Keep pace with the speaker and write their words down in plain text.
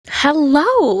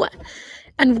Hello,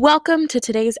 and welcome to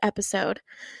today's episode.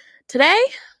 Today,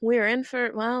 we're in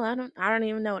for, well, I don't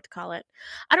even know what to call it.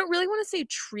 I don't really want to say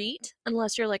treat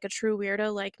unless you're like a true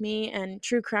weirdo like me and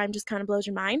true crime just kind of blows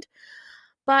your mind.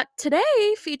 But today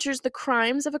features the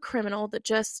crimes of a criminal that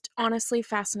just honestly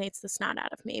fascinates the snot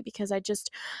out of me because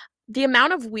the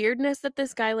amount of weirdness that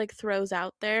this guy like throws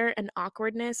out there and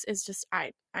awkwardness is just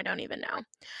I don't even know.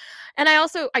 And I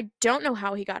don't know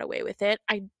how he got away with it.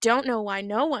 I don't know why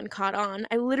no one caught on.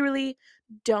 I literally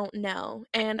don't know.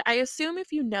 And I assume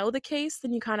if you know the case,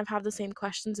 then you kind of have the same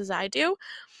questions as I do.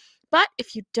 But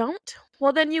if you don't,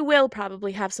 well, then you will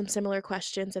probably have some similar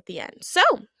questions at the end. So,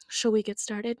 shall we get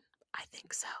started? I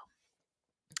think so.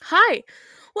 Hi,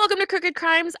 welcome to Crooked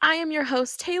Crimes. I am your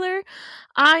host, Taylor.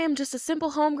 I am just a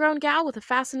simple homegrown gal with a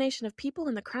fascination of people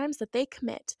and the crimes that they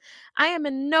commit. I am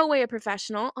in no way a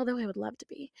professional, although I would love to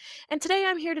be. And today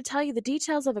I'm here to tell you the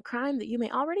details of a crime that you may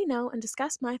already know and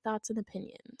discuss my thoughts and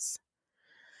opinions.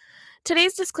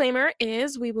 Today's disclaimer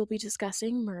is we will be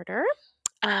discussing murder.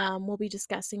 We'll be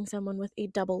discussing someone with a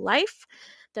double life.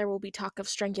 There will be talk of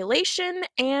strangulation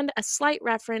and a slight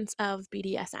reference of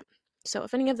BDSM. So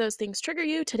if any of those things trigger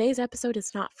you, today's episode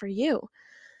is not for you.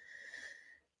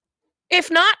 If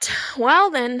not,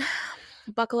 well then,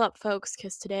 buckle up, folks,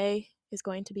 because today is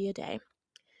going to be a day.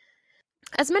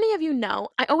 As many of you know,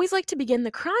 I always like to begin the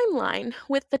crime line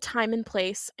with the time and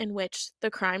place in which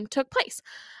the crime took place.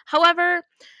 However,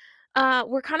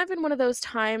 we're kind of in one of those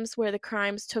times where the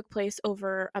crimes took place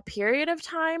over a period of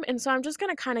time, and so I'm just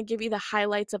going to kind of give you the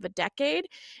highlights of a decade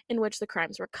in which the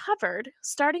crimes were covered,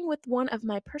 starting with one of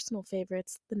my personal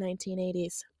favorites, the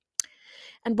 1980s.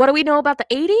 And what do we know about the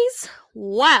 80s?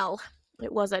 Well,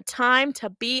 it was a time to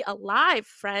be alive,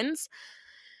 friends.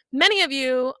 Many of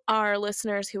you are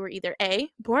listeners who were either A,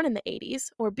 born in the 80s,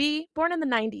 or B, born in the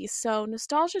 90s, so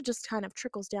nostalgia just kind of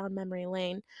trickles down memory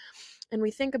lane. And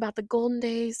we think about the golden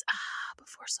days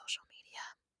before social media.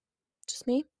 Just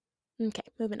me? Okay,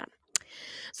 moving on.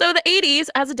 So the 80s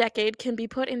as a decade can be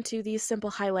put into these simple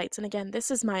highlights. And again, this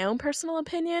is my own personal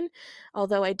opinion,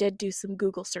 although I did do some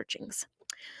Google searchings.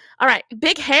 All right,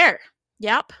 big hair.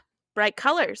 Yep, bright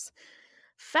colors.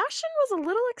 Fashion was a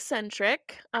little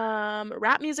eccentric.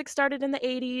 Rap music started in the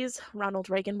 80s. Ronald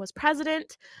Reagan was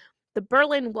president. The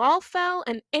Berlin Wall fell,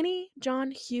 and any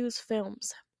John Hughes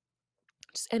films.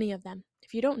 Just any of them.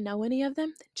 If you don't know any of them,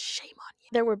 then shame on you.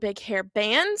 There were big hair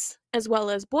bands, as well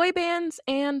as boy bands,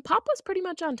 and pop was pretty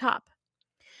much on top.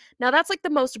 Now, that's like the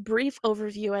most brief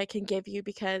overview I can give you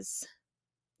because,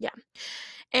 yeah.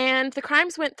 And the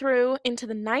crimes went through into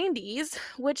the 90s,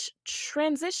 which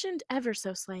transitioned ever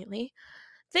so slightly.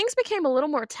 Things became a little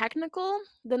more technical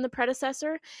than the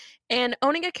predecessor, and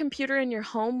owning a computer in your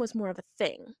home was more of a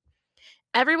thing.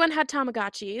 Everyone had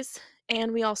Tamagotchis,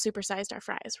 and we all supersized our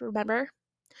fries, remember?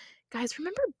 Guys,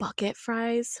 remember bucket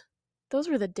fries? Those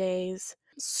were the days.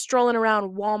 Strolling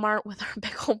around Walmart with our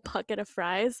big old bucket of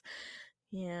fries.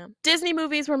 Yeah. Disney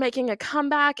movies were making a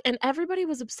comeback, and everybody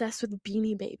was obsessed with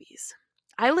Beanie Babies.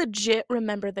 I legit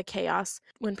remember the chaos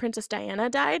when Princess Diana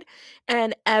died,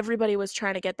 and everybody was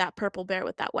trying to get that purple bear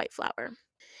with that white flower.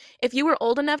 If you were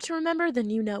old enough to remember, then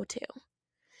you know too.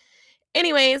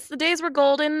 Anyways, the days were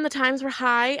golden, the times were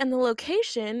high, and the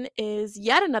location is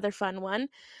yet another fun one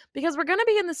because we're going to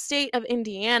be in the state of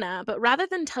Indiana, but rather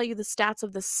than tell you the stats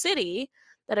of the city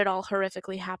that it all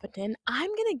horrifically happened in, I'm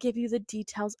going to give you the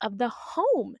details of the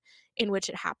home in which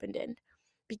it happened in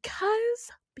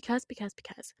because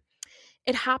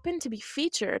it happened to be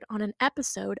featured on an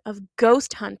episode of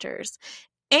Ghost Hunters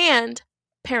and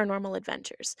Paranormal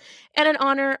Adventures. And in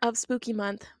honor of Spooky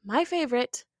Month, my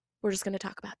favorite, we're just going to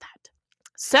talk about that.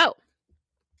 So,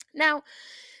 now,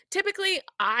 typically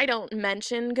I don't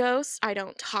mention ghosts. I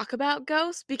don't talk about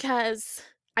ghosts because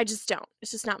I just don't.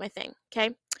 It's just not my thing, okay?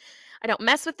 I don't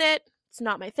mess with it. It's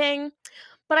not my thing.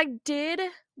 But I did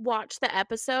watch the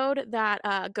episode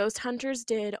that Ghost Hunters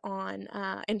did on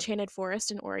Enchanted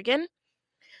Forest in Oregon.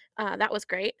 That was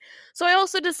great. So I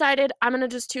also decided I'm going to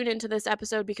just tune into this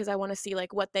episode because I want to see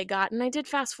like what they got. And I did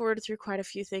fast forward through quite a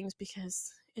few things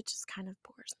because it just kind of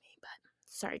bores me, but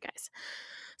sorry guys.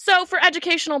 So for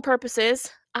educational purposes,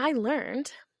 I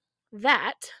learned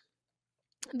that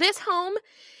this home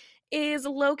is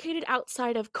located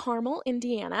outside of Carmel,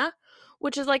 Indiana,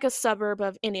 which is like a suburb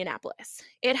of Indianapolis.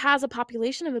 It has a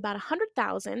population of about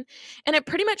 100,000, and it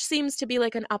pretty much seems to be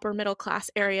like an upper middle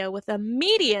class area with a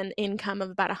median income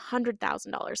of about $100,000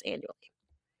 annually.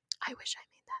 I wish I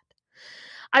made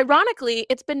that. Ironically,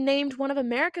 it's been named one of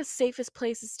America's safest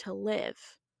places to live.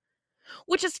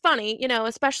 Which is funny,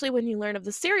 especially when you learn of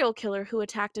the serial killer who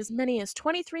attacked as many as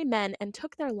 23 men and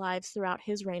took their lives throughout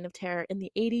his reign of terror in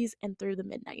the 80s and through the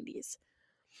mid 90s.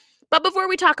 But before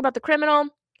we talk about the criminal,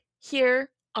 here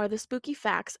are the spooky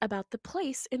facts about the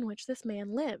place in which this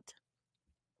man lived.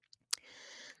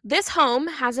 This home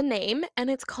has a name, and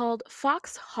it's called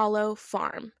Fox Hollow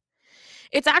Farm.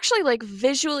 It's actually like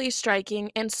visually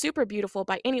striking and super beautiful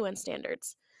by anyone's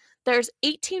standards. There's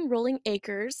 18 rolling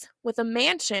acres with a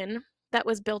mansion that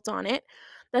was built on it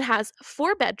that has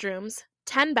 4 bedrooms,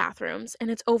 10 bathrooms,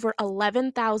 and it's over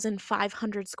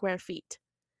 11,500 square feet.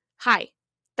 Hi,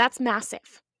 that's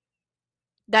massive.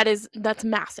 That's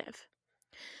massive.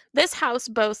 This house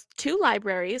boasts 2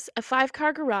 libraries, a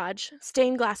 5-car garage,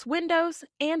 stained glass windows,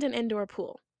 and an indoor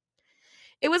pool.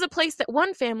 It was a place that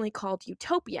one family called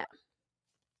Utopia,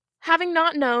 having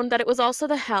not known that it was also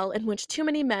the hell in which too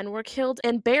many men were killed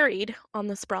and buried on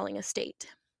the sprawling estate.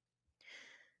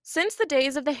 Since the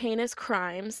days of the heinous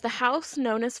crimes, the house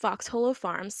known as Fox Hollow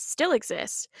Farms still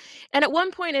exists, and at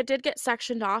one point it did get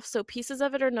sectioned off, so pieces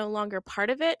of it are no longer part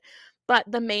of it, but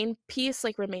the main piece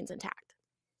remains intact.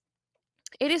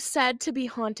 It is said to be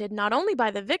haunted not only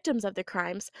by the victims of the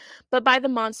crimes, but by the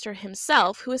monster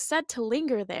himself, who is said to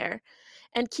linger there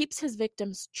and keeps his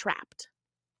victims trapped.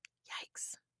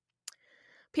 Yikes.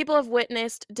 People have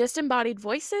witnessed disembodied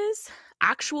voices,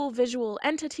 actual visual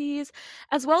entities,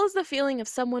 as well as the feeling of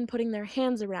someone putting their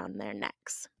hands around their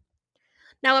necks.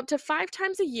 Now, up to 5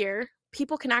 times a year,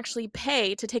 people can actually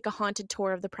pay to take a haunted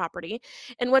tour of the property,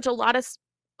 in which a lot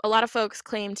of folks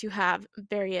claim to have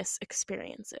various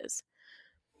experiences.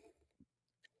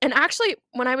 And actually,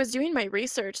 when I was doing my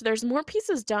research, there's more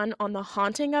pieces done on the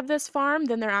haunting of this farm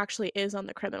than there actually is on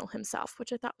the criminal himself,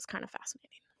 which I thought was kind of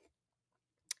fascinating.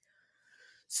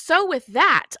 So with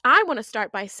that, I want to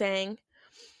start by saying,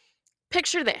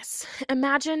 picture this.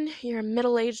 Imagine you're a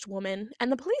middle-aged woman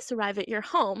and the police arrive at your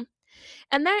home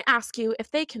and they ask you if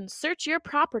they can search your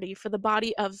property for the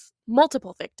body of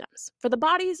multiple victims, for the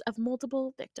bodies of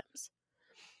multiple victims.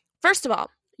 First of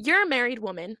all, you're a married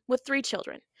woman with 3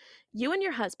 children. You and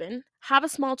your husband have a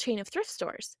small chain of thrift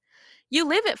stores. You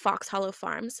live at Fox Hollow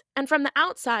Farms, and from the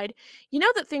outside, you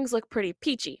know that things look pretty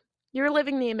peachy. You're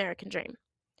living the American dream.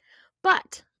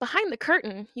 But behind the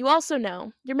curtain, you also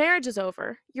know your marriage is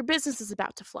over, your business is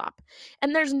about to flop,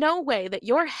 and there's no way that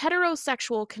your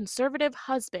heterosexual conservative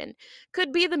husband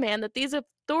could be the man that these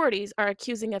authorities are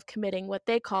accusing of committing what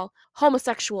they call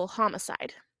homosexual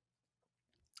homicide.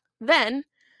 Then,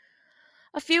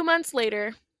 a few months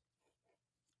later,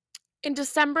 in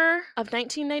December of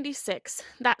 1996,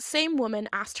 that same woman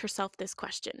asked herself this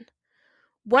question: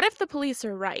 what if the police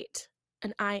are right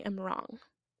and I am wrong?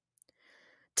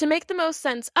 To make the most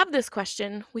sense of this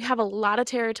question, we have a lot of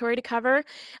territory to cover,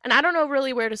 and I don't know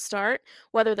really where to start,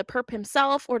 whether the perp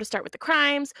himself or to start with the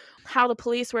crimes, how the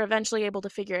police were eventually able to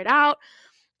figure it out,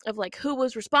 of who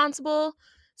was responsible.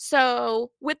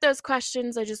 So, with those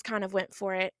questions, I just kind of went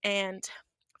for it, and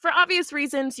for obvious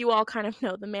reasons, you all kind of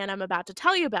know the man I'm about to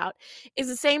tell you about is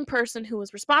the same person who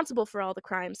was responsible for all the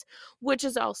crimes, which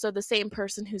is also the same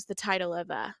person who's the title of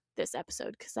this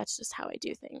episode, because that's just how I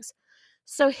do things.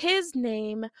 So his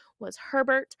name was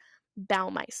Herbert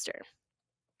Baumeister.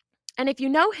 And if you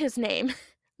know his name,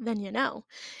 then you know.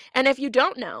 And if you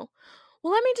don't know,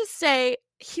 well, let me just say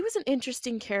he was an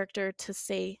interesting character, to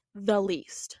say the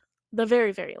least. The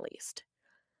very, very least.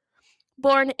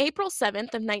 Born April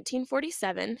 7th of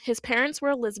 1947, his parents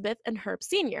were Elizabeth and Herb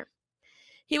Sr.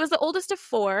 He was the oldest of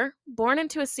 4, born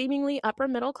into a seemingly upper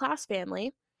middle class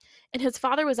family, and his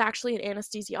father was actually an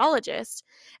anesthesiologist,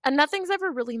 and nothing's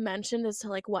ever really mentioned as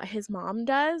to what his mom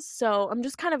does, so I'm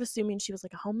just kind of assuming she was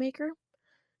a homemaker.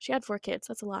 She had 4 kids,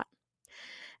 that's a lot.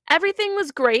 Everything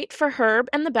was great for Herb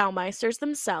and the Baumeisters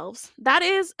themselves, that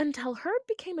is, until Herb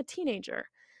became a teenager.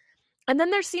 And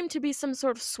then there seemed to be some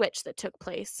sort of switch that took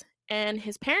place, and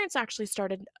his parents actually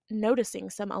started noticing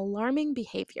some alarming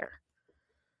behavior.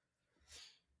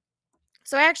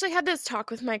 So I actually had this talk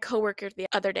with my coworker the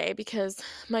other day, because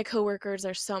my coworkers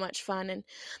are so much fun, and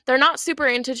they're not super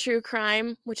into true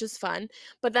crime, which is fun.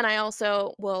 But then I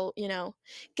also will,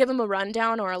 give them a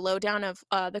rundown or a lowdown of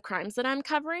the crimes that I'm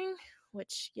covering,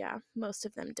 which, yeah, most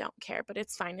of them don't care, but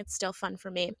it's fine. It's still fun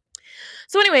for me.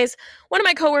 So anyways, one of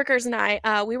my coworkers and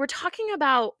I, we were talking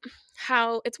about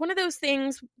how it's one of those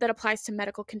things that applies to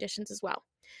medical conditions as well.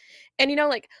 And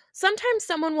sometimes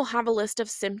someone will have a list of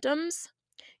symptoms,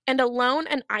 and alone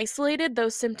and isolated,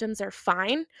 those symptoms are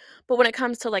fine. But when it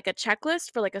comes to a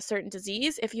checklist for a certain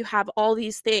disease, if you have all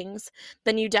these things,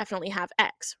 then you definitely have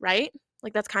X, right?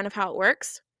 That's kind of how it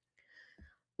works.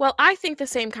 Well, I think the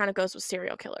same kind of goes with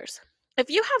serial killers.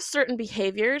 If you have certain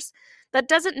behaviors, that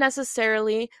doesn't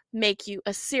necessarily make you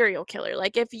a serial killer.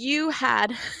 Like if you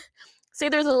had, say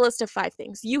there's a list of 5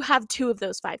 things, you have 2 of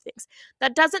those 5 things.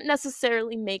 That doesn't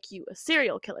necessarily make you a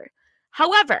serial killer.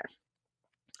 However,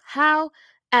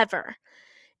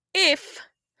 if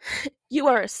you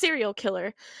are a serial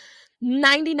killer,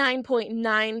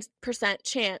 99.9%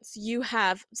 chance you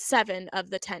have 7 of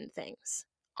the 10 things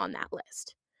on that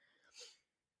list.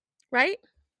 Right?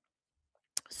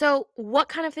 So, what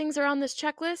kind of things are on this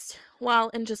checklist? Well,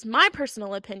 in just my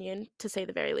personal opinion, to say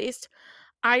the very least,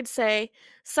 I'd say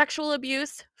sexual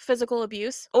abuse, physical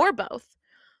abuse, or both,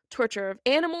 torture of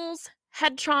animals,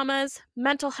 head traumas,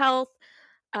 mental health,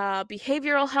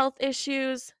 behavioral health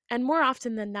issues, and more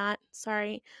often than not,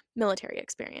 military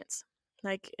experience.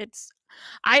 Like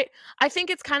I I think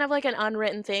it's kind of like an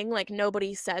unwritten thing, like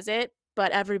nobody says it,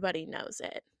 but everybody knows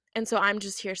it. And so I'm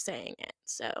just here saying it.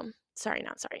 So, sorry,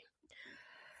 not sorry.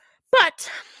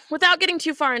 But without getting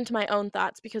too far into my own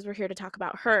thoughts, because we're here to talk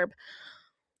about Herb,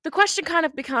 the question kind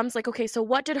of becomes like, okay, so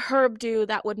what did Herb do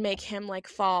that would make him like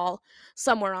fall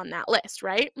somewhere on that list,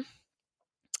 right?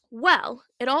 Well,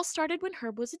 it all started when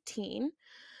Herb was a teen.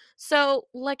 So,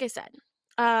 like I said,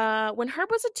 when Herb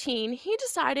was a teen, he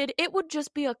decided it would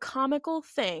just be a comical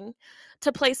thing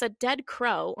to place a dead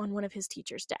crow on one of his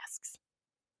teacher's desks.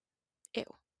 Ew,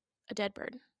 a dead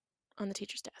bird on the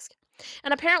teacher's desk.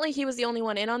 And apparently he was the only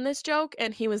one in on this joke,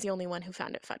 and he was the only one who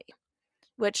found it funny.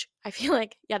 Which I feel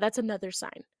like, yeah, that's another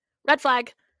sign. Red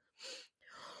flag.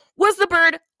 Was the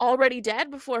bird already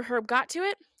dead before Herb got to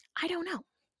it? I don't know.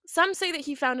 Some say that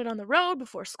he found it on the road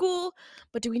before school,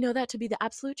 but do we know that to be the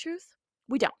absolute truth?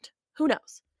 We don't. Who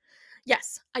knows?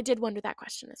 Yes, I did wonder that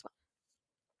question as well.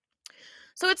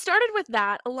 So it started with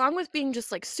that, along with being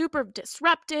just like super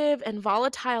disruptive and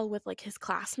volatile with like his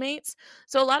classmates.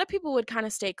 So a lot of people would kind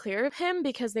of stay clear of him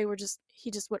because he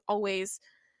just would always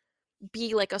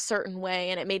be like a certain way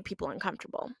and it made people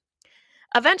uncomfortable.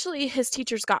 Eventually, his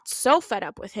teachers got so fed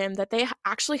up with him that they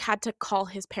actually had to call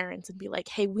his parents and be like,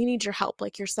 hey, we need your help.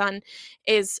 Like, your son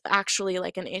is actually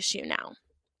like an issue now.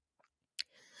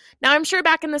 Now, I'm sure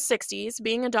back in the 60s,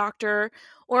 being a doctor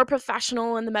or a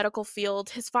professional in the medical field,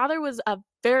 his father was a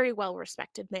very well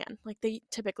respected man, like they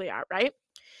typically are, right?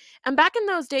 And back in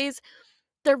those days,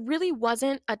 there really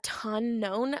wasn't a ton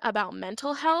known about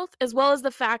mental health, as well as the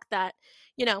fact that,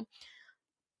 you know,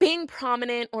 being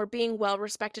prominent or being well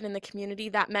respected in the community,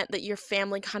 that meant that your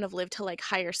family kind of lived to like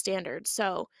higher standards.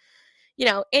 So,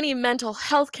 any mental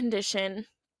health condition,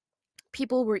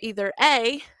 people were either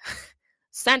A,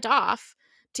 sent off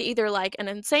to either like an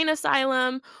insane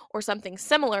asylum or something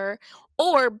similar,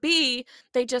 or B,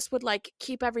 they just would like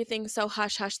keep everything so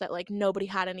hush hush that like nobody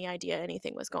had any idea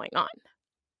anything was going on.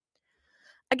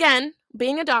 Again,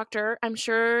 being a doctor, I'm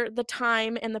sure the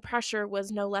time and the pressure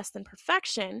was no less than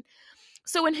perfection.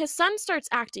 So when his son starts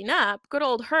acting up, good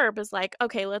old Herb is like,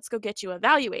 okay, let's go get you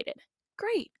evaluated.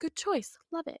 Great, good choice,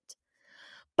 love it.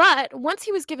 But once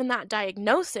he was given that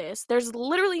diagnosis, there's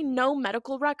literally no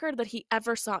medical record that he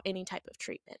ever saw any type of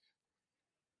treatment.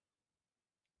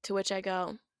 To which I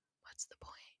go, what's the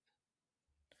point?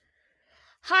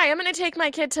 Hi, I'm going to take my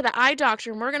kid to the eye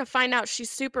doctor and we're going to find out she's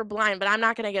super blind, but I'm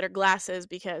not going to get her glasses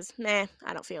because, I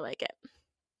don't feel like it.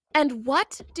 And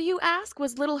what, do you ask,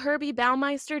 was little Herbie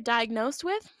Baumeister diagnosed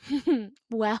with?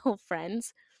 Well,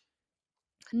 friends,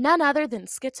 none other than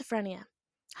schizophrenia.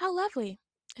 How lovely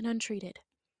and untreated.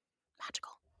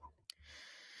 Magical.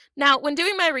 Now, when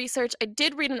doing my research, I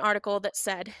did read an article that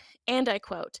said, and I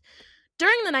quote,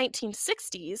 during the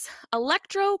 1960s,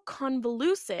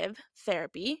 electroconvulsive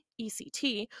therapy,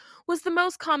 ECT, was the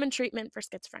most common treatment for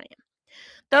schizophrenia.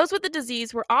 Those with the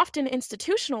disease were often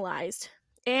institutionalized,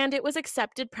 and it was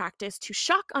accepted practice to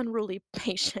shock unruly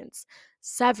patients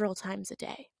several times a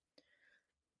day.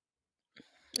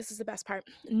 This is the best part.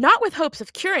 Not with hopes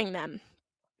of curing them,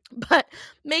 but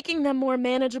making them more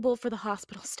manageable for the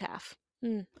hospital staff.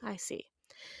 I see.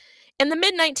 In the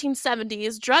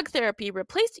mid-1970s, drug therapy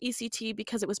replaced ECT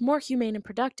because it was more humane and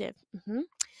productive.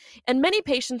 And many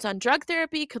patients on drug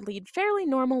therapy could lead fairly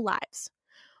normal lives.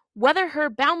 Whether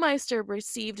Herb Baumeister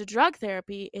received drug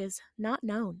therapy is not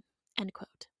known. End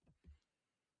quote.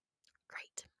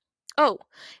 Great. Oh,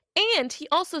 and he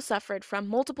also suffered from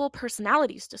multiple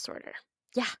personalities disorder.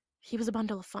 Yeah, he was a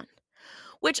bundle of fun,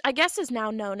 which I guess is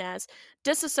now known as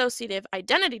dissociative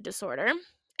identity disorder.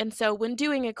 And so when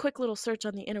doing a quick little search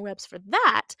on the interwebs for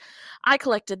that, I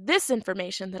collected this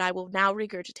information that I will now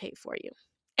regurgitate for you.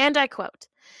 And I quote,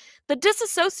 the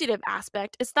dissociative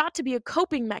aspect is thought to be a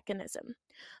coping mechanism.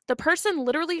 The person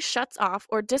literally shuts off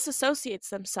or disassociates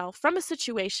themselves from a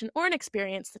situation or an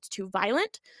experience that's too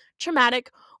violent,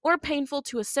 traumatic, or painful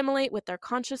to assimilate with their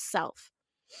conscious self.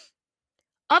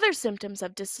 Other symptoms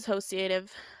of dissociative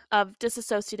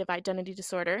identity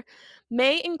disorder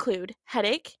may include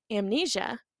headache,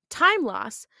 amnesia, time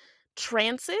loss,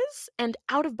 trances, and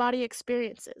out-of-body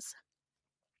experiences.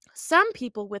 Some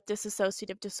people with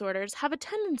dissociative disorders have a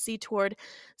tendency toward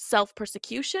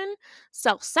self-persecution,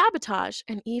 self-sabotage,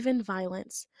 and even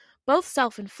violence, both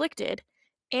self-inflicted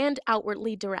and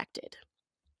outwardly directed.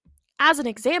 As an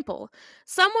example,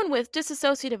 someone with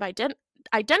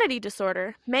identity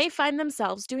disorder may find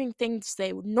themselves doing things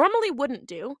they normally wouldn't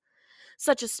do,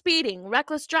 such as speeding,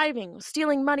 reckless driving,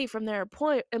 stealing money from their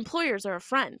employers or a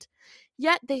friend,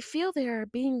 yet they feel they are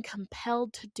being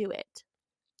compelled to do it.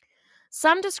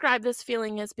 Some describe this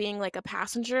feeling as being like a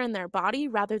passenger in their body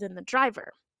rather than the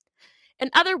driver.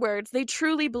 In other words, they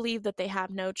truly believe that they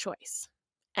have no choice.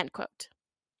 End quote.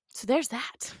 So there's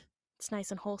that. It's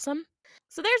nice and wholesome.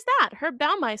 So there's that, Herb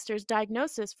Baumeister's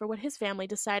diagnosis for what his family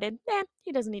decided,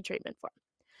 he doesn't need treatment for.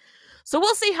 So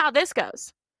we'll see how this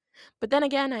goes. But then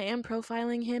again, I am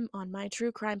profiling him on my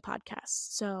true crime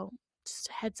podcast, so just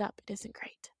a heads up, it isn't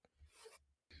great.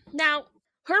 Now,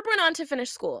 Herb went on to finish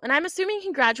school, and I'm assuming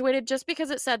he graduated just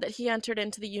because it said that he entered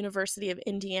into the University of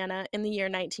Indiana in the year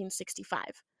 1965.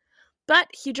 But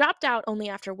he dropped out only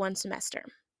after one semester.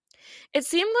 It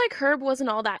seemed like Herb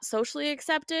wasn't all that socially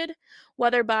accepted,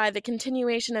 whether by the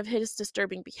continuation of his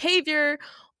disturbing behavior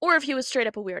or if he was straight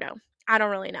up a weirdo. I don't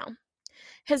really know.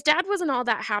 His dad wasn't all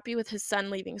that happy with his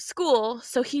son leaving school,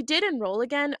 so he did enroll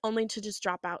again, only to just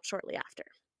drop out shortly after.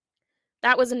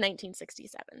 That was in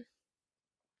 1967.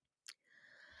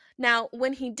 Now,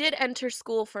 when he did enter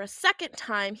school for a second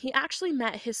time, he actually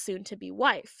met his soon-to-be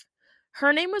wife.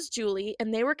 Her name was Julie,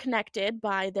 and they were connected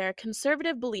by their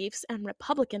conservative beliefs and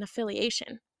Republican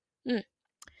affiliation.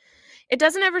 It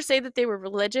doesn't ever say that they were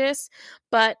religious,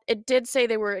 but it did say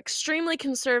they were extremely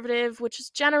conservative, which is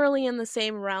generally in the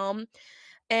same realm,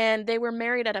 and they were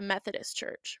married at a Methodist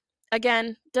church.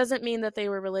 Again, doesn't mean that they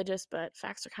were religious, but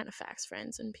facts are kind of facts,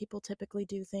 friends, and people typically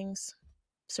do things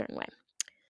a certain way.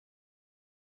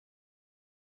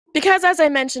 Because, as I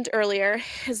mentioned earlier,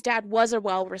 his dad was a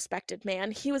well-respected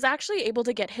man, he was actually able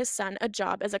to get his son a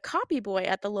job as a copy boy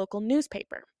at the local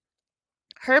newspaper.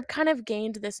 Herb kind of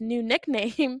gained this new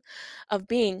nickname of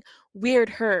being Weird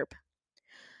Herb.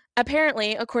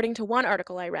 Apparently, according to one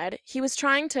article I read, he was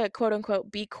trying to quote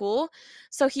unquote be cool,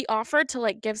 so he offered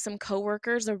to give some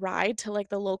coworkers a ride to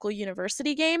the local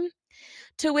university game,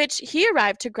 to which he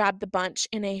arrived to grab the bunch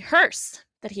in a hearse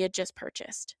that he had just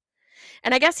purchased.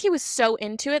 And I guess he was so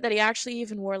into it that he actually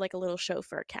even wore a little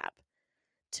chauffeur cap,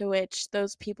 to which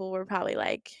those people were probably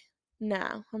like,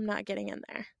 no, I'm not getting in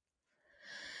there.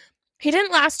 He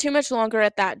didn't last too much longer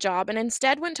at that job and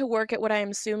instead went to work at what I'm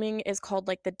assuming is called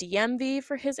the DMV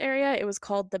for his area. It was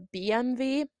called the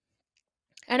BMV.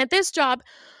 And at this job,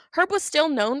 Herb was still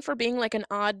known for being an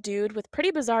odd dude with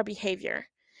pretty bizarre behavior.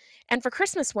 And for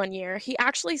Christmas one year, he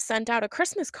actually sent out a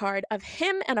Christmas card of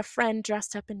him and a friend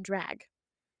dressed up in drag.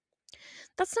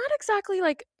 That's not exactly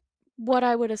what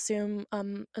I would assume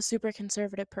a super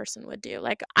conservative person would do.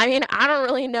 I don't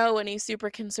really know any super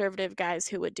conservative guys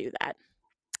who would do that.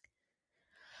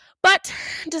 But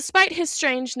despite his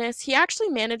strangeness, he actually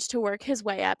managed to work his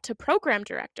way up to program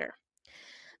director.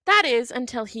 That is,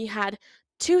 until he had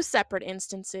two separate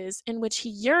instances in which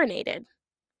he urinated.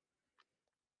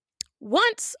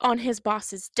 Once on his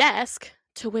boss's desk,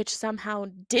 to which somehow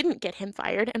didn't get him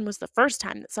fired and was the first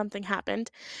time that something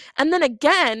happened, and then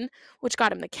again, which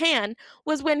got him the can,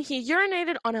 was when he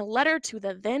urinated on a letter to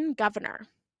the then governor.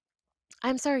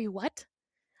 I'm sorry, what?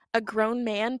 A grown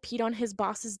man peed on his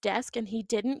boss's desk and he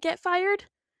didn't get fired?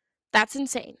 That's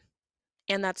insane.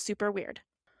 And that's super weird.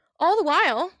 All the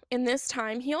while, in this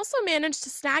time, he also managed to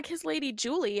snag his lady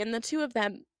Julie, and the two of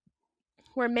them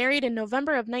were married in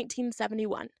November of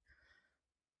 1971.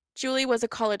 Julie was a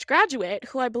college graduate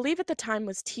who I believe at the time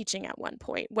was teaching at one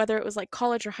point. Whether it was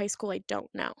college or high school, I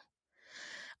don't know.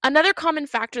 Another common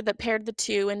factor that paired the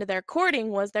two into their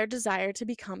courting was their desire to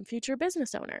become future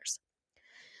business owners.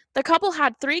 The couple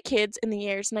had 3 kids in the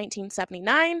years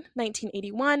 1979,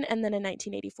 1981, and then in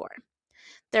 1984.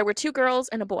 There were 2 girls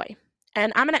and a boy.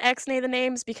 And I'm going to X-nay the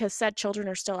names because said children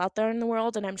are still out there in the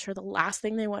world, and I'm sure the last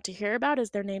thing they want to hear about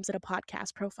is their names at a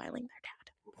podcast profiling their dad.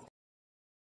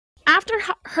 After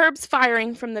Herb's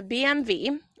firing from the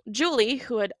BMV, Julie,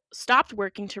 who had stopped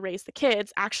working to raise the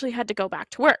kids, actually had to go back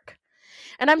to work.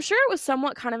 And I'm sure it was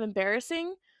somewhat kind of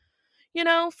embarrassing,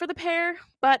 for the pair,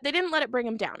 but they didn't let it bring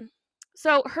him down.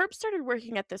 So Herb started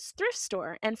working at this thrift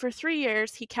store, and for 3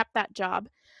 years he kept that job.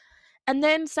 And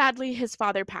then, sadly, his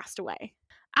father passed away.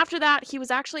 After that, he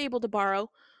was actually able to borrow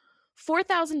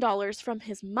 $4,000 from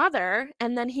his mother,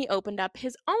 and then he opened up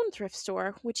his own thrift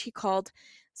store, which he called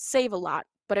Save-A-Lot,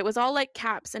 but it was all like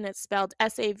caps and it's spelled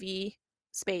S-A-V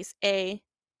space A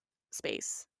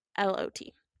space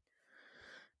L-O-T.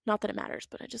 Not that it matters,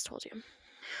 but I just told you.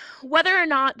 Whether or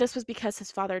not this was because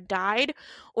his father died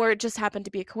or it just happened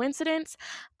to be a coincidence,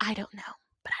 I don't know,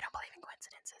 but I don't believe in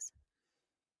coincidences.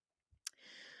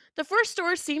 The first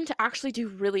store seemed to actually do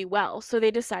really well, so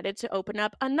they decided to open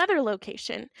up another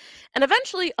location and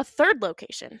eventually a third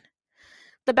location.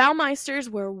 The Baumeisters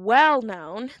were well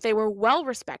known, they were well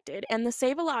respected, and the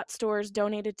Save-A-Lot stores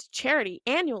donated to charity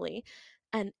annually,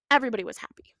 and everybody was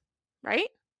happy, right?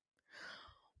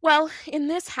 Well, in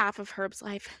this half of Herb's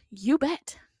life, you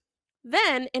bet.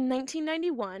 Then, in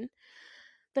 1991,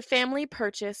 the family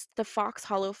purchased the Fox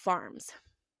Hollow Farms.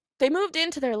 They moved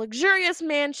into their luxurious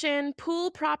mansion, pool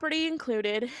property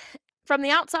included. From the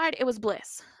outside, it was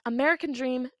bliss. American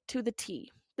dream to the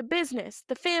T. The business,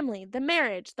 the family, the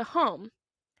marriage, the home.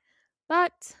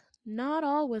 But not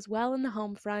all was well in the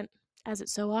home front, as it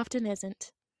so often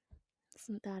isn't.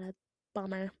 Isn't that a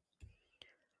bummer?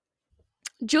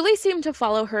 Julie seemed to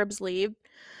follow Herb's lead,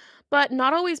 but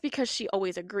not always because she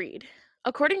always agreed.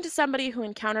 According to somebody who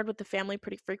encountered with the family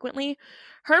pretty frequently,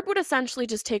 Herb would essentially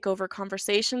just take over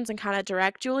conversations and kind of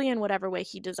direct Julie in whatever way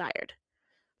he desired.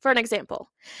 For an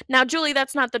example, now, Julie,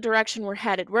 that's not the direction we're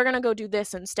headed. We're going to go do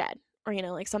this instead. Or,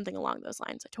 like something along those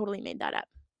lines. I totally made that up.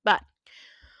 But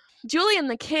Julie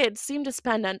and the kids seemed to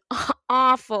spend an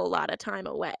awful lot of time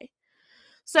away.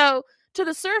 So, to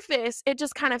the surface, it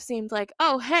just kind of seemed like,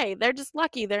 oh, hey, they're just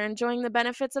lucky. They're enjoying the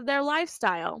benefits of their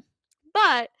lifestyle.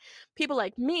 But people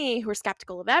like me who are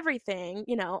skeptical of everything,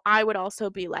 I would also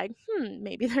be like,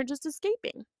 maybe they're just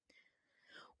escaping.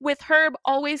 With Herb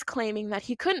always claiming that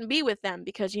he couldn't be with them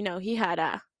because, he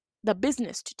had the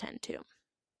business to tend to.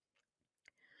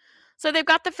 So they've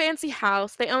got the fancy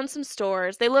house, they own some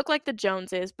stores, they look like the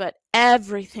Joneses, but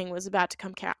everything was about to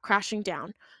come crashing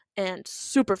down, and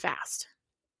super fast.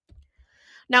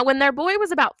 Now, when their boy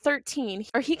was about 13,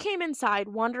 he came inside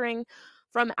wandering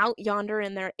from out yonder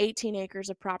in their 18 acres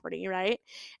of property, right?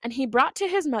 And he brought to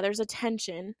his mother's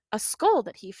attention a skull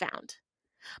that he found.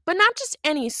 But not just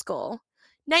any skull.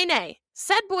 Nay,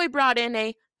 said boy brought in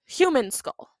a human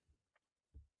skull.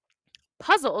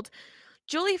 Puzzled,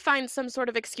 Julie finds some sort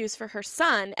of excuse for her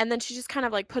son, and then she just kind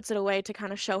of like puts it away to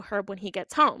kind of show Herb when he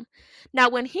gets home. Now,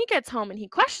 when he gets home and he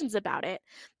questions about it,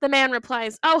 the man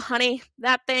replies, "Oh, honey,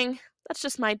 that thing, that's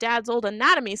just my dad's old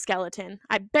anatomy skeleton.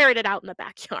 I buried it out in the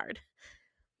backyard."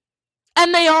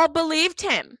 And they all believed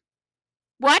him.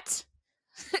 What?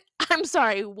 I'm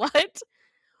sorry, what?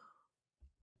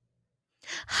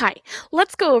 Hi,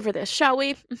 let's go over this, shall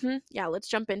we? Yeah, let's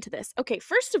jump into this. Okay,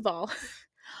 first of all,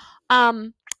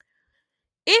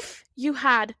 if you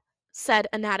had said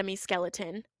anatomy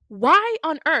skeleton, why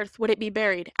on earth would it be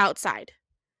buried outside?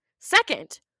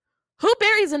 Second, who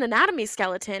buries an anatomy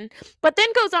skeleton, but then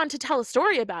goes on to tell a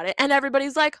story about it, and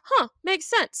everybody's like, makes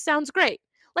sense, sounds great.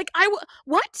 Like,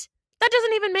 what? That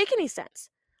doesn't even make any sense.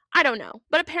 I don't know,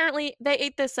 but apparently they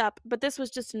ate this up, but this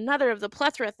was just another of the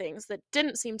plethora of things that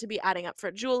didn't seem to be adding up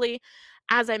for Julie,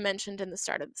 as I mentioned in the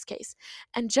start of this case.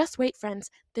 And just wait, friends,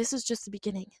 this is just the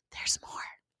beginning. There's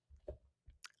more.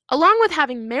 Along with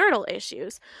having marital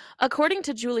issues, according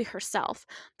to Julie herself,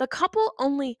 the couple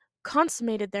only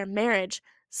consummated their marriage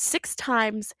 6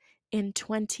 times in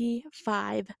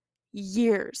 25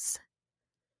 years.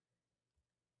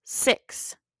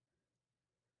 6.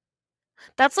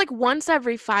 That's like once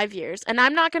every 5 years. And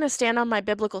I'm not going to stand on my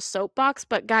biblical soapbox,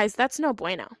 but guys, that's no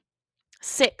bueno.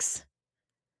 6.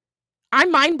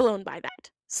 I'm mind blown by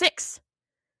that. 6.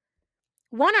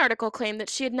 One article claimed that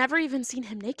she had never even seen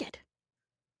him naked,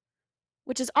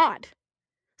 which is odd.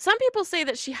 Some people say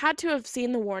that she had to have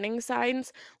seen the warning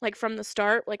signs, like from the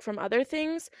start, like from other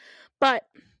things, but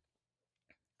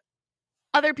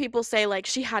other people say like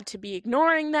she had to be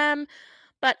ignoring them.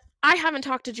 But I haven't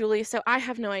talked to Julie, so I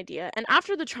have no idea. And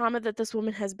after the trauma that this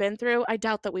woman has been through, I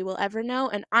doubt that we will ever know,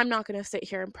 and I'm not going to sit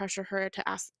here and pressure her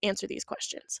to answer these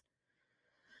questions.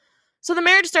 So the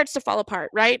marriage starts to fall apart,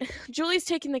 right? Julie's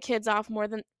taking the kids off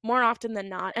more often than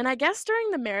not, and I guess during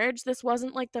the marriage, this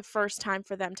wasn't like the first time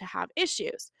for them to have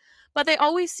issues, but they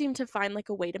always seemed to find like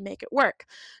a way to make it work.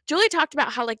 Julie talked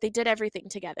about how like they did everything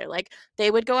together. Like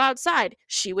they would go outside,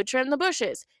 she would trim the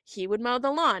bushes, he would mow the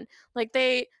lawn. Like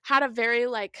they had a very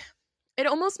like, it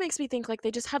almost makes me think like they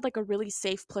just had like a really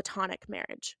safe platonic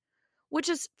marriage, which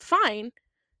is fine,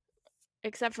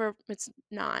 except for it's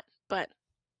not, but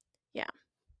yeah.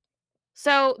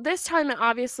 So this time it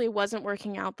obviously wasn't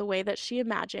working out the way that she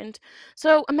imagined.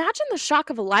 So imagine the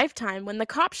shock of a lifetime when the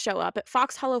cops show up at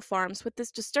Fox Hollow Farms with this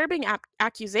disturbing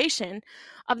accusation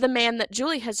of the man that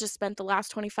Julie has just spent the last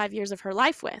 25 years of her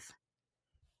life with.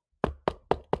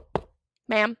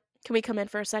 Ma'am, can we come in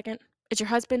for a second? Is your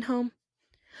husband home?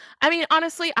 I mean,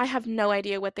 honestly, I have no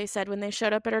idea what they said when they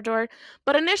showed up at her door,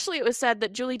 but initially it was said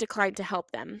that Julie declined to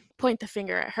help them, point the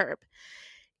finger at Herb.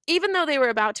 Even though they were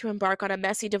about to embark on a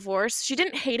messy divorce, she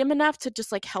didn't hate him enough to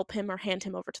just like help him or hand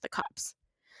him over to the cops.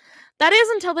 That is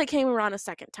until they came around a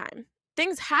second time.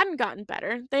 Things hadn't gotten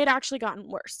better, they had actually gotten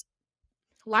worse.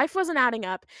 Life wasn't adding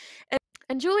up,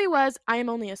 and Julie was, I am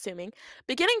only assuming,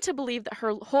 beginning to believe that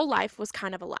her whole life was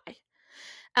kind of a lie,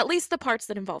 at least the parts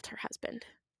that involved her husband.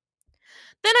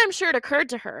 Then I'm sure it occurred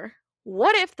to her,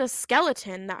 what if the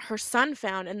skeleton that her son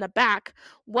found in the back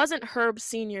wasn't Herb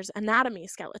Sr.'s anatomy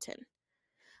skeleton?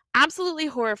 Absolutely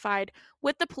horrified,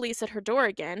 with the police at her door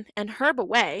again and Herb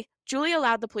away, Julie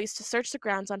allowed the police to search the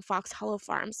grounds on Fox Hollow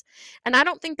Farms. And I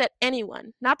don't think that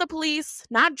anyone, not the police,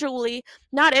 not Julie,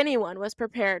 not anyone, was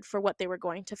prepared for what they were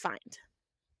going to find.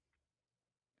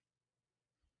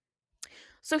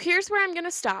 So here's where I'm going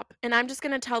to stop, and I'm just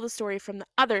going to tell the story from the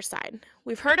other side.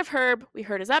 We've heard of Herb, we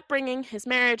heard his upbringing, his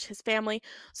marriage, his family.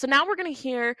 So now we're going to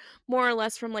hear more or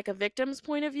less from like a victim's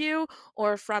point of view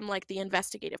or from like the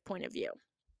investigative point of view.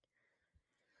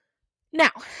 Now,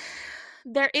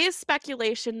 there is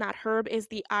speculation that Herb is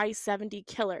the I-70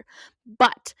 killer,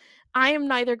 but I am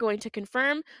neither going to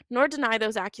confirm nor deny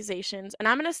those accusations, and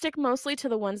I'm going to stick mostly to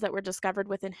the ones that were discovered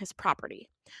within his property.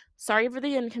 Sorry for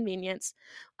the inconvenience.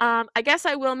 I guess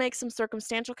I will make some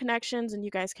circumstantial connections, and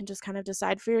you guys can just kind of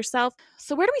decide for yourself.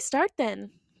 So where do we start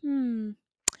then?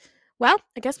 Well,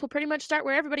 I guess we'll pretty much start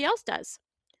where everybody else does.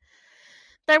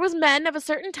 There was men of a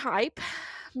certain type,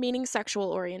 meaning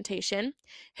sexual orientation,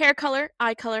 hair color,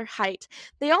 eye color, height.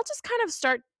 They all just kind of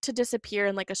start to disappear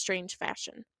in like a strange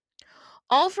fashion.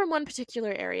 All from one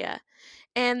particular area.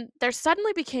 And there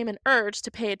suddenly became an urge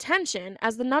to pay attention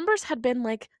as the numbers had been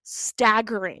like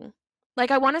staggering.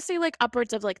 Like I want to say like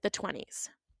upwards of like the 20s.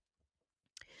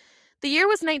 The year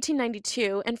was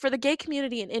 1992, and for the gay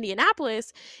community in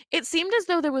Indianapolis, it seemed as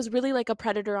though there was really like a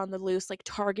predator on the loose, like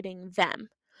targeting them.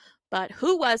 But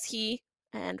who was he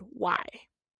and why?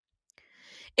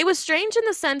 It was strange in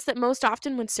the sense that most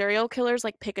often when serial killers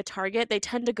like pick a target, they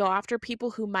tend to go after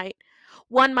people who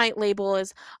one might label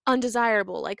as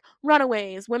undesirable, like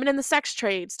runaways, women in the sex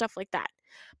trade, stuff like that.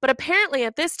 But apparently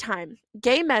at this time,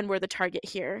 gay men were the target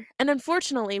here. And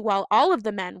unfortunately, while all of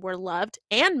the men were loved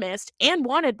and missed and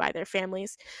wanted by their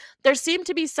families, there seemed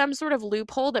to be some sort of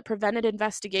loophole that prevented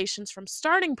investigations from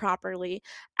starting properly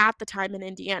at the time in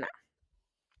Indiana.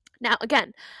 Now,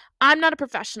 again, I'm not a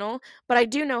professional, but I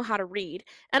do know how to read.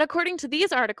 And according to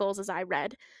these articles, as I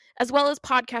read, as well as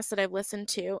podcasts that I've listened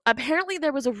to, apparently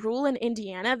there was a rule in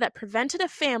Indiana that prevented a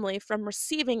family from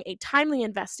receiving a timely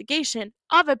investigation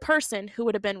of a person who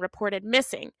would have been reported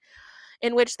missing,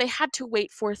 in which they had to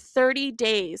wait for 30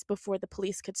 days before the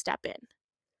police could step in.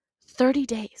 30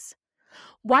 days.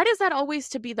 Why does that always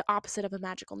to be the opposite of a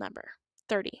magical number?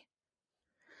 30.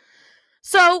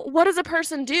 So, what does a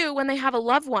person do when they have a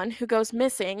loved one who goes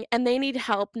missing and they need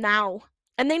help now?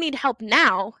 And they need help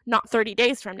now, not 30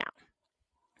 days from now.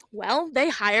 Well, they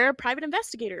hire a private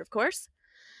investigator, of course.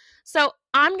 So,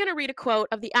 I'm going to read a quote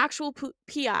of the actual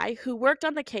PI who worked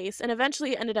on the case and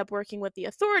eventually ended up working with the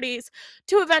authorities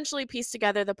to eventually piece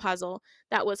together the puzzle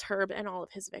that was Herb and all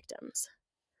of his victims.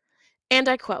 And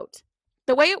I quote,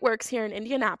 "The way it works here in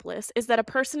Indianapolis is that a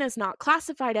person is not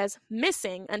classified as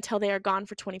missing until they are gone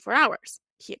for 24 hours,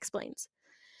 he explains.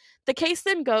 The case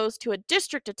then goes to a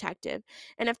district detective,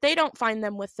 and if they don't find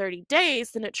them with 30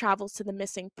 days, then it travels to the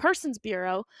Missing Persons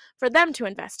Bureau for them to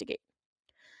investigate.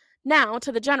 Now,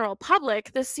 to the general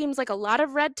public, this seems like a lot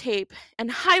of red tape and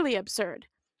highly absurd.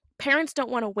 Parents don't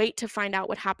want to wait to find out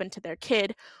what happened to their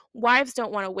kid. Wives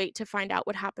don't want to wait to find out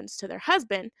what happens to their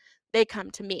husband. They come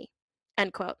to me."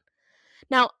 End quote.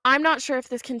 Now, I'm not sure if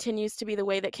this continues to be the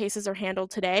way that cases are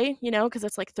handled today, because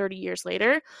it's like 30 years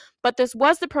later, but this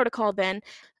was the protocol then.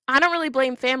 I don't really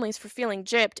blame families for feeling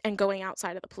gypped and going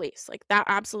outside of the police. Like, that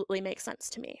absolutely makes sense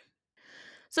to me.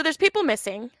 So there's people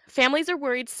missing, families are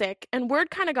worried sick, and word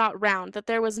kind of got round that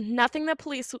there was nothing the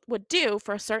police would do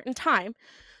for a certain time.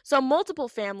 So multiple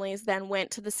families then went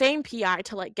to the same PI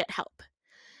to like get help.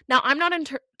 Now, I'm not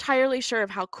entirely sure of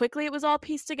how quickly it was all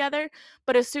pieced together,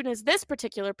 but as soon as this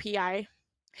particular PI,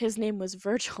 his name was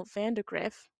Virgil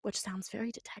Vandegrift, which sounds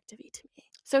very detective-y to me.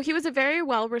 So he was a very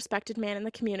well-respected man in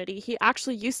the community. He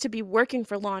actually used to be working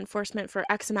for law enforcement for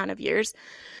X amount of years.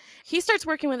 He starts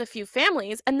working with a few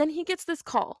families, and then he gets this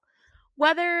call.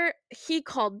 Whether he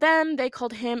called them, they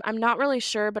called him, I'm not really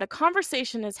sure, but a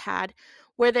conversation is had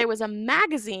where there was a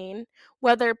magazine,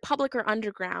 whether public or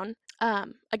underground,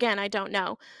 again, I don't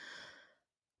know,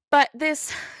 But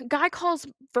this guy calls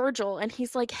Virgil and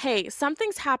he's like, "Hey,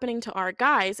 something's happening to our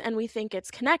guys and we think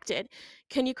it's connected.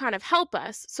 Can you kind of help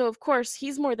us?" So, of course,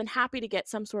 he's more than happy to get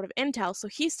some sort of intel. So,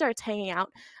 he starts hanging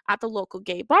out at the local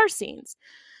gay bar scenes,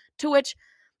 to which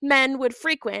men would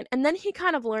frequent. And then he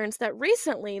kind of learns that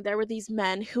recently there were these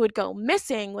men who would go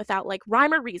missing without like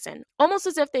rhyme or reason, almost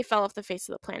as if they fell off the face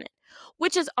of the planet,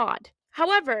 which is odd.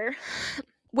 However,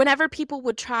 whenever people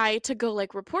would try to go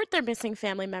like report their missing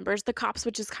family members, the cops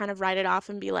would just kind of write it off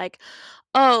and be like,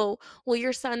 "Oh, well,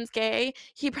 your son's gay.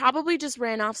 He probably just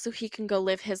ran off so he can go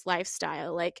live his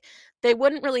lifestyle." Like, they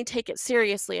wouldn't really take it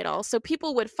seriously at all. So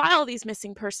people would file these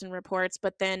missing person reports,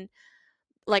 but then,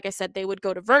 like I said, they would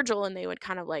go to Virgil and they would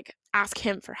kind of like ask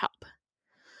him for help.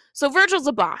 So Virgil's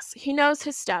a boss. He knows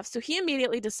his stuff. So he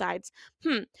immediately decides,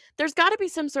 there's got to be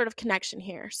some sort of connection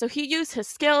here. So he used his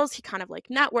skills, he kind of like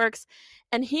networks,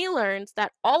 and he learns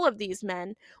that all of these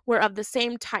men were of the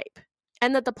same type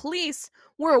and that the police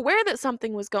were aware that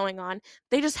something was going on.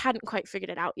 They just hadn't quite figured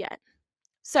it out yet.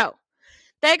 So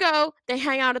they go, they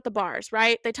hang out at the bars,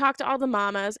 right? They talk to all the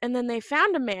mamas, and then they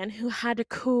found a man who had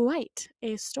quite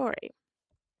a story.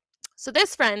 So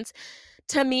this, friends,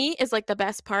 to me is like the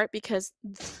best part because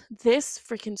this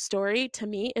freaking story to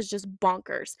me is just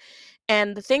bonkers.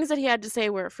 And the things that he had to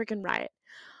say were a freaking riot.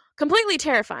 Completely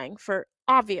terrifying for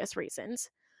obvious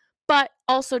reasons, but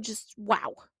also just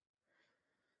wow.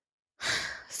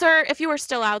 Sir, if you are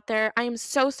still out there, I am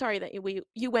so sorry that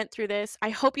you went through this.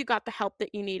 I hope you got the help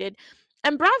that you needed.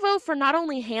 And bravo for not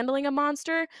only handling a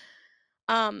monster,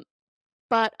 um,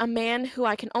 but a man who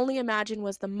I can only imagine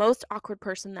was the most awkward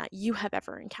person that you have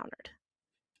ever encountered.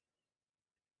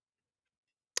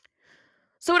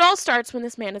 So it all starts when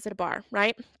this man is at a bar,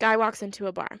 right? Guy walks into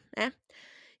a bar.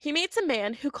 He meets a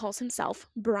man who calls himself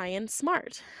Brian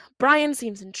Smart. Brian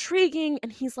seems intriguing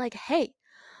and he's like, "Hey,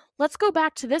 let's go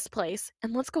back to this place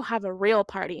and let's go have a real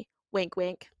party." Wink,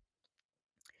 wink.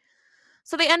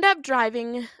 So they end up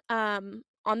driving on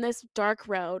this dark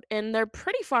road and they're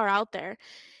pretty far out there.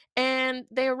 And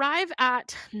they arrive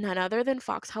at none other than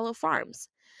Fox Hollow Farms.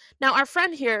 Now, our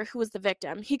friend here, who was the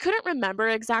victim, he couldn't remember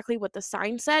exactly what the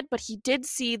sign said, but he did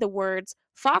see the words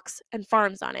Fox and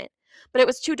Farms on it. But it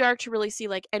was too dark to really see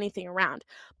like anything around.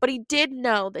 But he did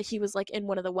know that he was like in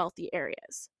one of the wealthy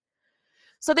areas.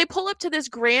 So they pull up to this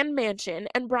grand mansion,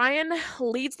 and Brian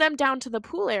leads them down to the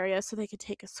pool area so they could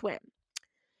take a swim.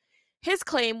 His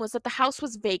claim was that the house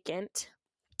was vacant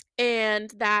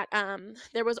and that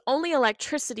there was only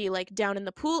electricity like down in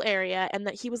the pool area and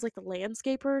that he was like the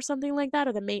landscaper or something like that,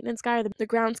 or the maintenance guy, or the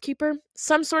groundskeeper,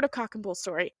 some sort of cock and bull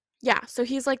story. Yeah, so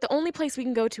he's like, the only place we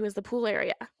can go to is the pool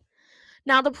area.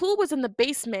 Now the pool was in the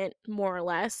basement more or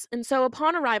less, and so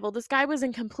upon arrival this guy was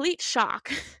in complete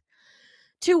shock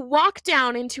to walk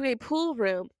down into a pool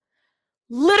room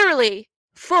literally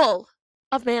full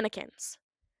of mannequins.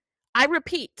 I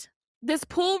repeat, this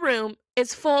pool room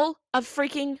is full of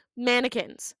freaking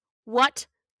mannequins. What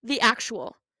the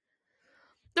actual?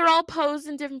 They're all posed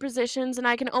in different positions, and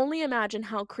I can only imagine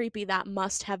how creepy that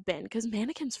must have been because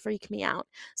mannequins freak me out.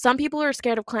 Some people are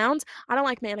scared of clowns. I don't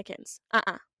like mannequins.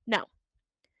 No.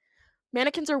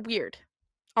 Mannequins are weird.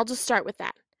 I'll just start with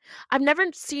that. I've never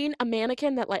seen a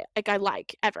mannequin that like I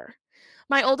like ever.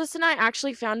 My oldest and I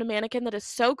actually found a mannequin that is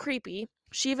so creepy.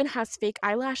 She even has fake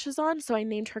eyelashes on, so I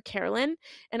named her Carolyn,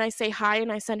 and I say hi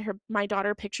and I send her my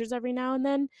daughter pictures every now and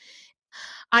then.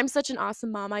 I'm such an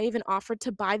awesome mom. I even offered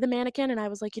to buy the mannequin and I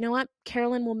was like, "You know what?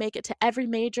 Carolyn will make it to every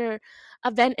major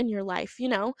event in your life,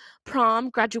 prom,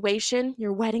 graduation,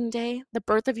 your wedding day, the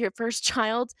birth of your first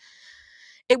child."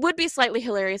 It would be slightly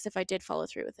hilarious if I did follow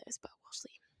through with this, but we'll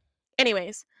see.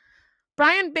 Anyways,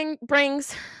 Brian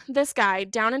brings this guy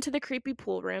down into the creepy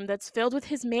pool room that's filled with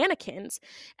his mannequins,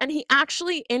 and he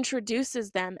actually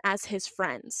introduces them as his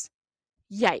friends.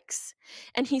 Yikes.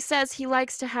 And he says he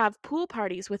likes to have pool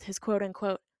parties with his quote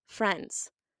unquote friends.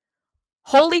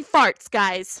 Holy farts,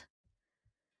 guys.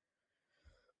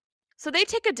 So they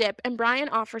take a dip, and Brian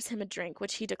offers him a drink,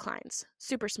 which he declines.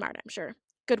 Super smart, I'm sure.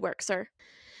 Good work, sir.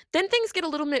 Then things get a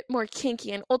little bit more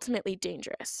kinky and ultimately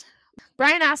dangerous.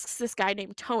 Brian asks this guy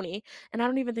named Tony, and I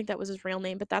don't even think that was his real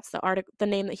name, but that's the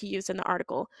name that he used in the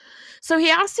article. So he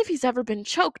asks if he's ever been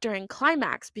choked during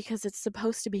climax because it's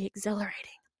supposed to be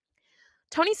exhilarating.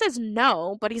 Tony says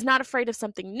no, but he's not afraid of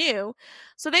something new,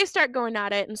 so they start going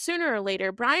at it, and sooner or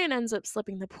later, Brian ends up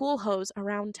slipping the pool hose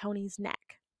around Tony's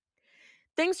neck.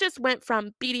 Things just went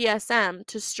from BDSM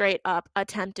to straight up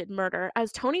attempted murder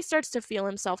as Tony starts to feel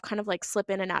himself kind of like slip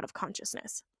in and out of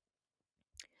consciousness.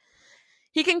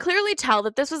 He can clearly tell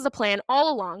that this was the plan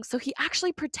all along, so he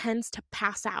actually pretends to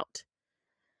pass out.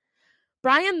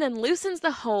 Brian then loosens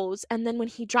the hose, and then when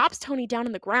he drops Tony down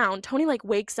on the ground, Tony like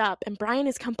wakes up and Brian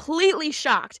is completely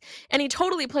shocked, and he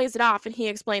totally plays it off and he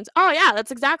explains, "Oh yeah,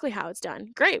 that's exactly how it's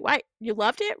done. Great. Why? You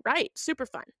loved it? Right. Super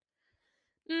fun."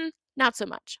 Not so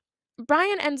much.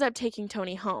 Brian ends up taking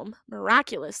Tony home,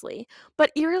 miraculously,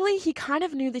 but eerily, he kind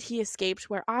of knew that he escaped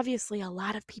where obviously a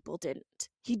lot of people didn't.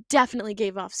 He definitely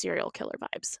gave off serial killer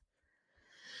vibes.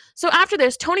 So after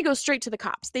this, Tony goes straight to the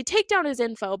cops. They take down his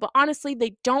info, but honestly,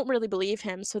 they don't really believe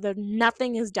him, so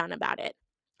nothing is done about it.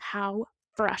 How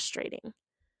frustrating.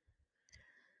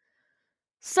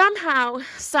 Somehow,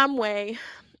 some way,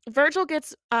 Virgil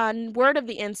gets word of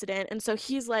the incident, and so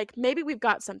he's like, maybe we've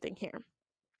got something here.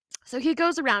 So he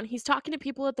goes around, he's talking to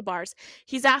people at the bars,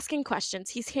 he's asking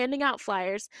questions, he's handing out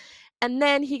flyers, and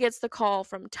then he gets the call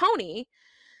from Tony.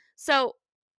 So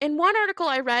in one article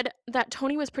I read that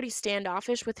Tony was pretty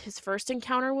standoffish with his first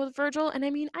encounter with Virgil, and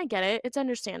I mean, I get it, it's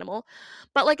understandable.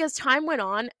 But like as time went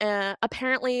on,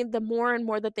 apparently the more and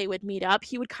more that they would meet up,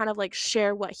 he would kind of like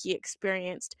share what he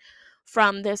experienced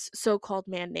from this so-called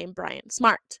man named Brian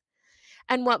Smart.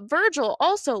 And what Virgil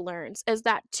also learns is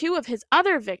that two of his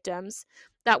other victims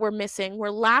that were missing were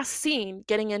last seen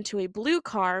getting into a blue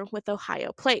car with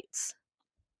Ohio plates.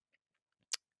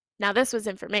 Now, this was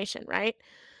information, right?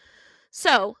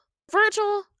 So,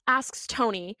 Virgil asks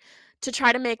Tony to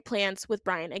try to make plans with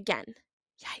Brian again.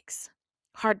 Yikes.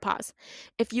 Hard pause.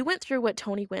 If you went through what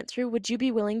Tony went through, would you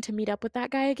be willing to meet up with that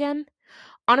guy again?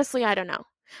 Honestly, I don't know.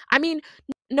 I mean,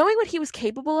 knowing what he was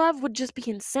capable of would just be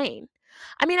insane.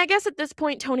 I mean, I guess at this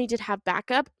point, Tony did have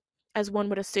backup, as one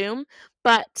would assume,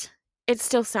 but it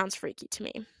still sounds freaky to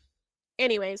me.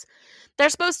 Anyways, they're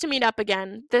supposed to meet up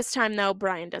again. This time, though,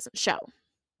 Brian doesn't show.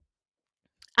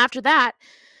 After that,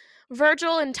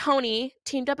 Virgil and Tony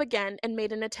teamed up again and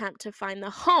made an attempt to find the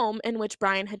home in which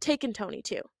Brian had taken Tony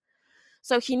to.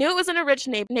 So he knew it was in a rich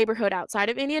neighborhood outside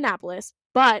of Indianapolis,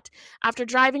 but after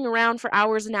driving around for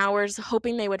hours and hours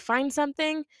hoping they would find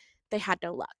something, they had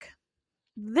no luck.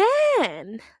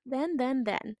 Then,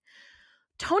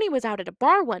 Tony was out at a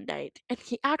bar one night and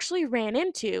he actually ran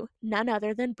into none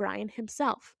other than Brian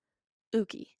himself,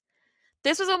 Oogie.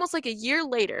 This was almost like a year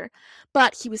later,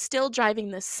 but he was still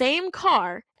driving the same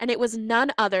car, and it was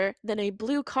none other than a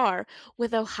blue car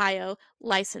with Ohio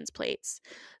license plates.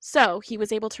 So he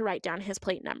was able to write down his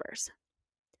plate numbers.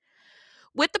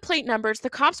 With the plate numbers, the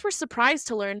cops were surprised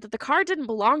to learn that the car didn't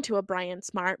belong to a Brian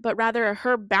Smart, but rather a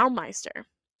Herb Baumeister,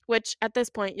 which at this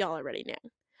point y'all already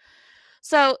knew.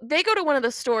 So they go to one of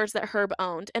the stores that Herb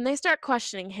owned, and they start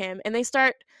questioning him, and they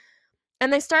start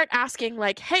asking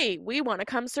like, hey, we want to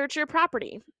come search your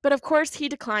property. But of course he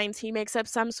declines. He makes up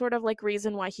some sort of like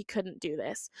reason why he couldn't do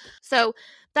this. So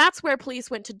that's where police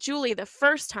went to Julie the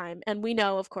first time, and we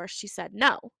know, of course, she said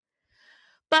no.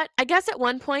 But I guess at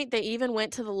one point they even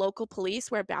went to the local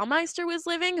police where Baumeister was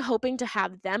living, hoping to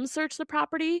have them search the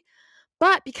property.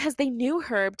 But because they knew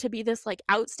Herb to be this like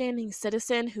outstanding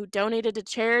citizen who donated to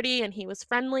charity and he was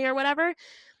friendly or whatever,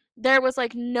 there was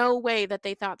like no way that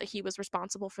they thought that he was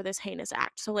responsible for this heinous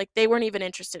act. So like they weren't even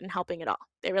interested in helping at all.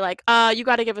 They were like, you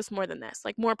got to give us more than this,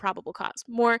 like more probable cause,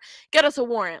 more, get us a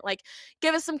warrant, like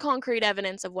give us some concrete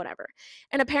evidence of whatever.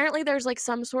 And apparently there's like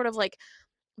some sort of like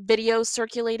videos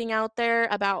circulating out there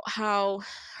about how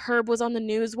Herb was on the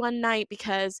news one night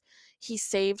because he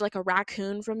saved like a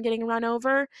raccoon from getting run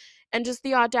over. And just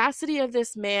the audacity of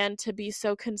this man to be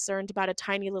so concerned about a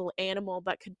tiny little animal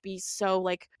but could be so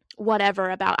like whatever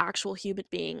about actual human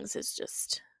beings is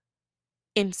just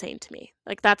insane to me.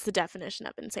 Like that's the definition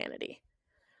of insanity.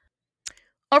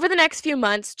 Over the next few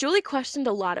months, Julie questioned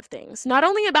a lot of things, not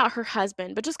only about her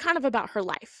husband, but just kind of about her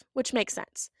life, which makes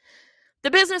sense.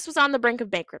 The business was on the brink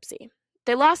of bankruptcy.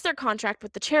 They lost their contract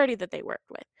with the charity that they worked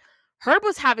with. Herb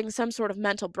was having some sort of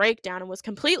mental breakdown and was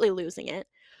completely losing it.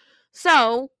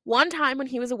 So, one time when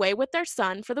he was away with their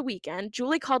son for the weekend,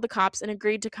 Julie called the cops and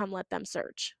agreed to come let them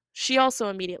search. She also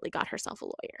immediately got herself a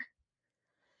lawyer.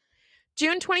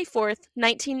 June 24th,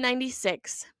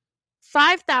 1996,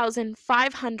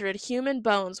 5,500 human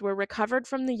bones were recovered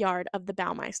from the yard of the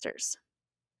Baumeisters.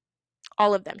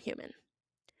 All of them human.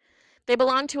 They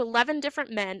belonged to 11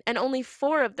 different men, and only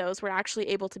 4 of those were actually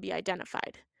able to be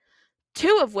identified.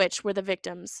 2 of which were the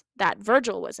victims that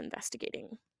Virgil was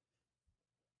investigating.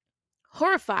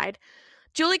 Horrified,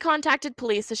 Julie contacted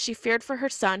police as she feared for her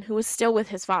son, who was still with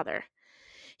his father.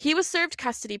 He was served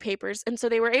custody papers, and so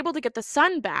they were able to get the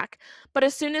son back, but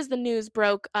as soon as the news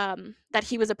broke that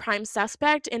he was a prime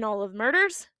suspect in all of the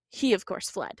murders, he, of course,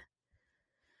 fled.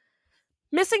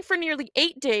 Missing for nearly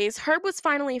 8 days, Herb was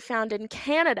finally found in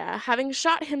Canada, having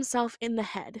shot himself in the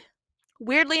head.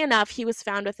 Weirdly enough, he was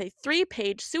found with a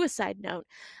 3-page suicide note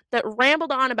that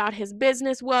rambled on about his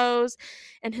business woes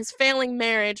and his failing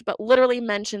marriage, but literally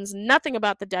mentions nothing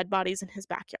about the dead bodies in his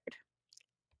backyard.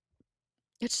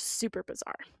 It's just super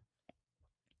bizarre.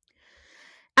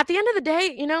 At the end of the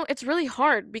day, it's really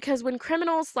hard because when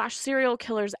criminals/serial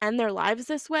killers end their lives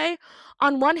this way,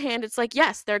 on one hand, it's like,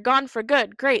 yes, they're gone for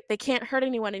good. Great. They can't hurt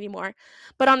anyone anymore.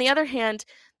 But on the other hand,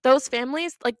 those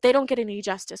families, like, they don't get any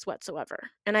justice whatsoever.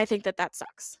 And I think that that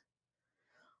sucks.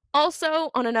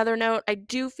 Also, on another note, I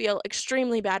do feel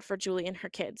extremely bad for Julie and her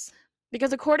kids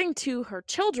because according to her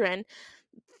children,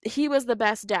 he was the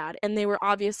best dad, and they were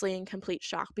obviously in complete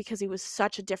shock because he was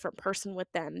such a different person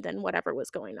with them than whatever was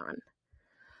going on.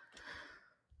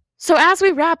 So as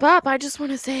we wrap up, I just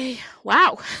want to say,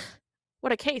 wow,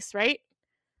 what a case, right?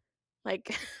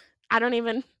 Like, I don't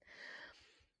even,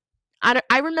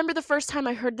 I remember the first time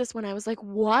I heard this one, I was like,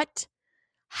 what?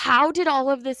 How did all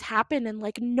of this happen? And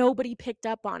like, nobody picked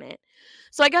up on it.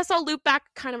 So I guess I'll loop back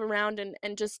kind of around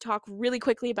and just talk really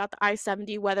quickly about the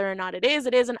I-70, whether or not it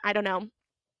isn't, I don't know.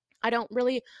 I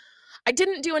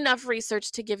didn't do enough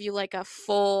research to give you like a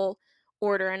full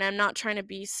order, and I'm not trying to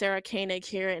be Sarah Koenig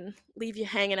here and leave you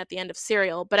hanging at the end of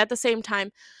Serial, but at the same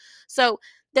time, so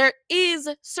there is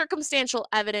circumstantial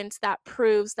evidence that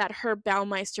proves that Herb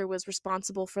Baumeister was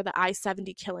responsible for the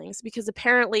I-70 killings because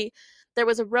apparently there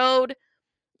was a road,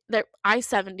 the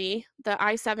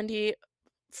I-70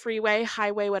 freeway,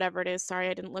 highway, whatever it is. Sorry,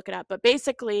 I didn't look it up, but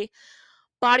basically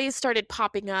bodies started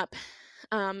popping up,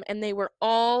 and they were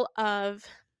all of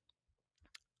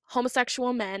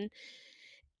homosexual men.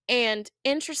 And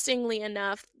interestingly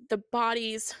enough, the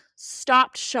bodies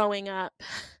stopped showing up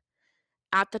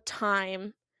at the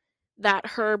time that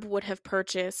Herb would have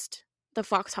purchased the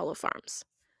Fox Hollow Farms.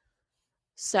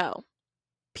 So,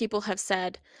 people have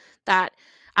said that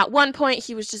at one point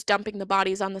he was just dumping the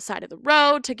bodies on the side of the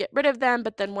road to get rid of them,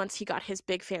 but then once he got his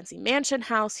big fancy mansion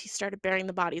house, he started burying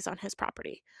the bodies on his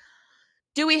property.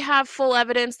 Do we have full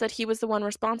evidence that he was the one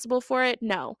responsible for it?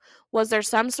 No. Was there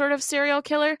some sort of serial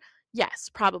killer? Yes,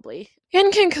 probably.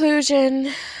 In conclusion,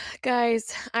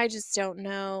 guys, I just don't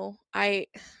know. I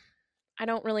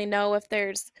don't really know if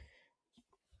there's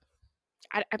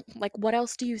like, what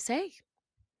else do you say?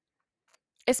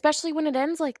 Especially when it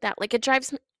ends like that. Like,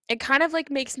 it kind of like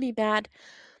makes me mad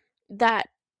that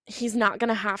he's not going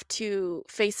to have to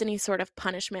face any sort of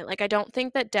punishment. Like, I don't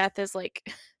think that death is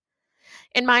like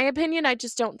in my opinion, I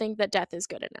just don't think that death is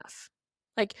good enough.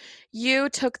 Like, you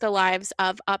took the lives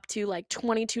of up to like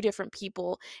 22 different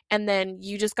people, and then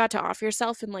you just got to off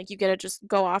yourself, and like you get to just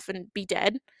go off and be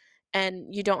dead,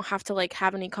 and you don't have to like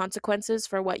have any consequences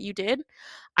for what you did.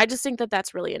 I just think that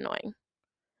that's really annoying.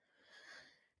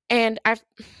 And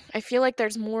I feel like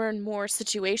there's more and more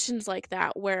situations like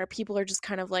that where people are just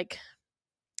kind of like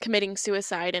committing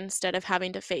suicide instead of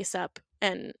having to face up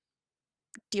and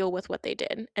deal with what they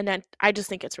did. And then I just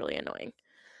think it's really annoying.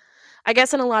 I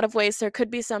guess in a lot of ways, there could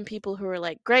be some people who are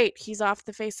like, great, he's off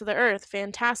the face of the earth,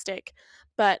 fantastic.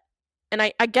 And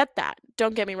I get that.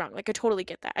 Don't get me wrong. Like, I totally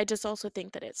get that. I just also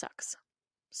think that it sucks.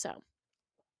 So,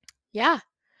 yeah.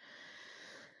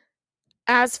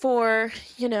 As for,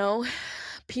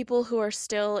 people who are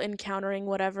still encountering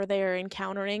whatever they are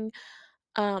encountering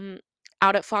um,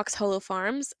 out at Fox Hollow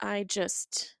Farms, I don't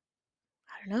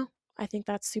know. I think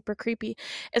that's super creepy,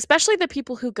 especially the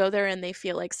people who go there and they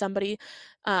feel like somebody,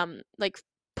 like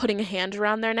putting a hand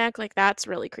around their neck. Like, that's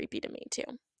really creepy to me too.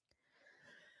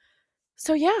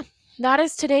 So yeah, that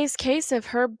is today's case of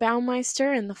Herb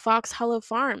Baumeister and the Fox Hollow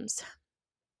Farms.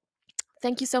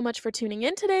 Thank you so much for tuning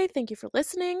in today. Thank you for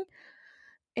listening.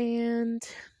 And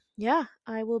yeah,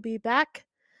 I will be back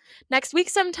next week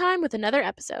sometime with another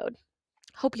episode.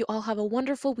 Hope you all have a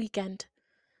wonderful weekend.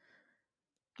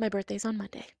 My birthday's on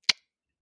Monday.